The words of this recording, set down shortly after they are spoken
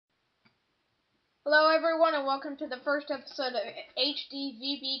Hello everyone and welcome to the first episode of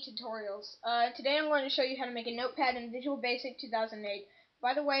HDVBTutorials. Today I'm going to show you how to make a notepad in Visual Basic 2008.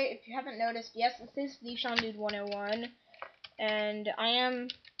 By the way, if you haven't noticed, yes, this is the Sean Dude 101 and I am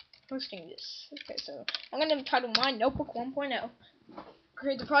hosting this. Okay, so I'm going to title mine Notebook 1.0.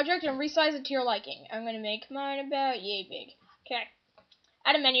 Create the project and resize it to your liking. I'm going to make mine about yay big. Okay,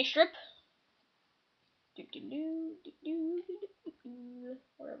 add a menu strip.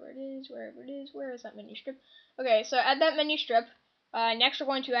 Where is that menu strip? Okay, so add that menu strip. Next we're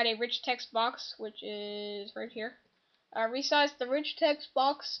going to add a rich text box, which is right here. Resize the rich text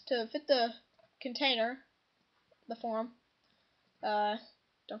box to fit the container, the form.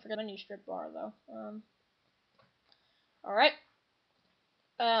 Don't forget the menu strip bar though. Alright.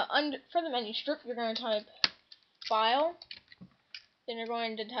 For the menu strip, you're going to type File, then you're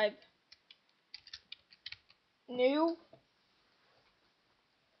going to type New,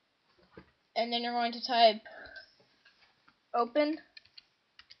 and then you're going to type Open.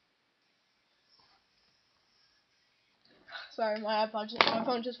 Sorry, my phone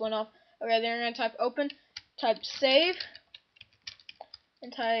just went off. Okay, then you're going to type Open, type Save,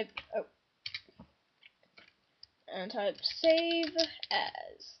 and type Save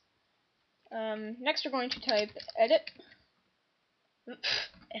As. Next we're going to type Edit.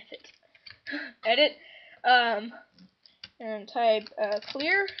 Edit. And type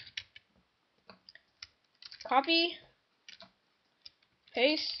Clear. Copy.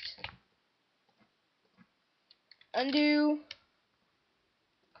 Paste. Undo.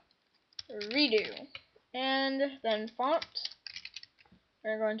 Redo. And then font.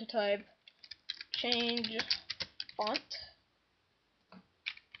 We're going to type change font.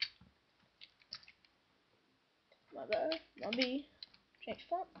 My bad. Change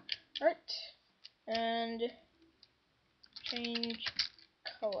font. Alright. And change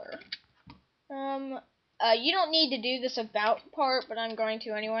color. You don't need to do this about part, but I'm going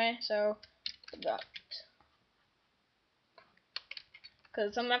to anyway, so about.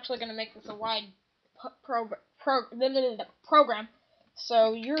 Because I'm actually going to make this a wide program.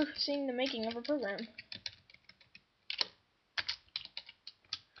 So you're seeing the making of a program.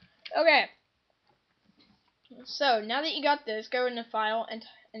 Okay. So now that you got this, go into File and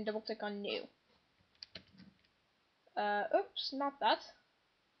double click on New. Oops, not that.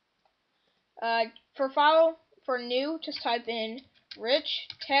 For New, just type in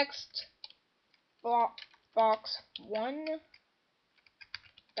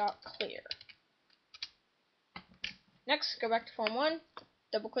RichTextBox1.Clear. Next, go back to Form 1,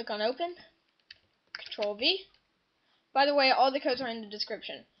 double click on Open, Control V. By the way, all the codes are in the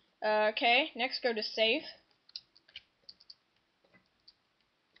description. Okay, next go to Save.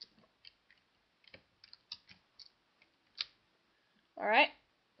 Alright,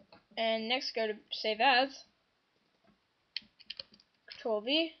 and next go to Save As. Control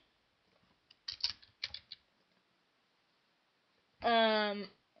V. Alright.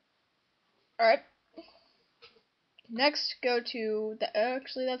 Next go to the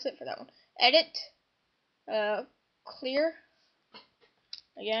actually that's it for that one. Edit. Clear.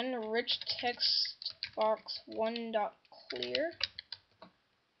 Again, RichTextBox1.Clear.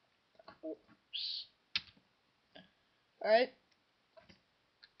 Oops. Alright.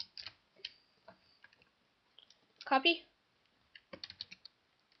 Copy.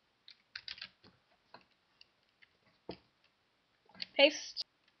 Paste.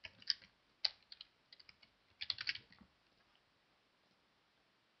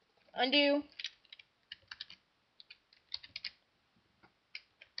 Undo.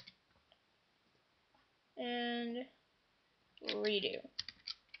 And redo.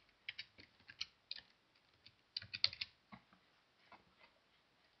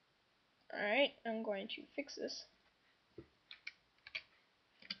 Alright, I'm going to fix this.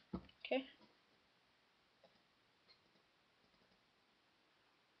 Okay.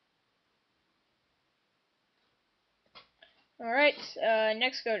 Alright,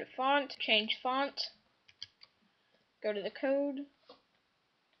 next go to Font, change font, go to the code.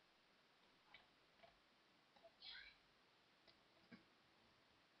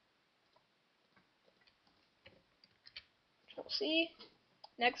 Control C.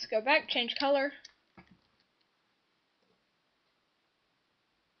 Next go back, change color.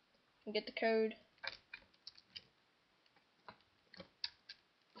 And get the code.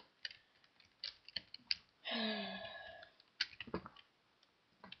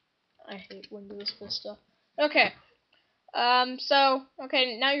 I hate Windows with stuff. Okay.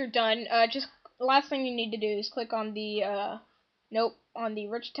 Okay, now you're done. Just last thing you need to do is click on the on the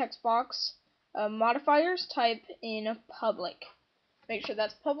rich text box. Modifiers, type in public. Make sure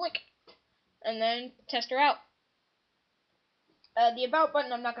that's public. and then test her out. The About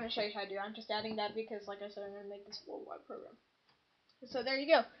button I'm not going to show you how to do. I'm just adding that because, like I said, I'm going to make this a worldwide program. So there you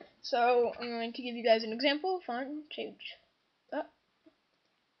go. So I'm going to give you guys an example. Font change.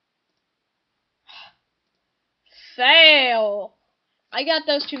 Fail! I got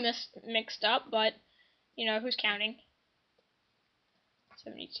those two mixed up, but, you know, who's counting?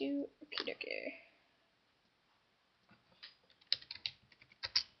 72. Okay.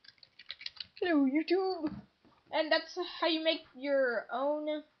 Hello, YouTube! And that's how you make your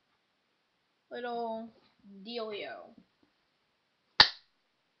own little dealio.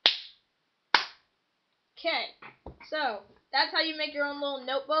 Okay, so that's how you make your own little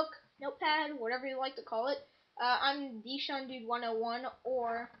notebook, notepad, whatever you like to call it. I'm DSeanDude101,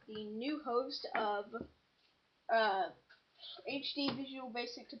 or the new host of HD Visual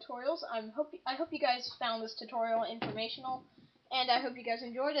Basic Tutorials. I hope you guys found this tutorial informational, and I hope you guys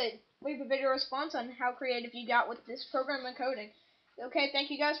enjoyed it. Leave a video response on how creative you got with this program and coding. Okay, thank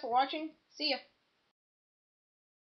you guys for watching. See ya.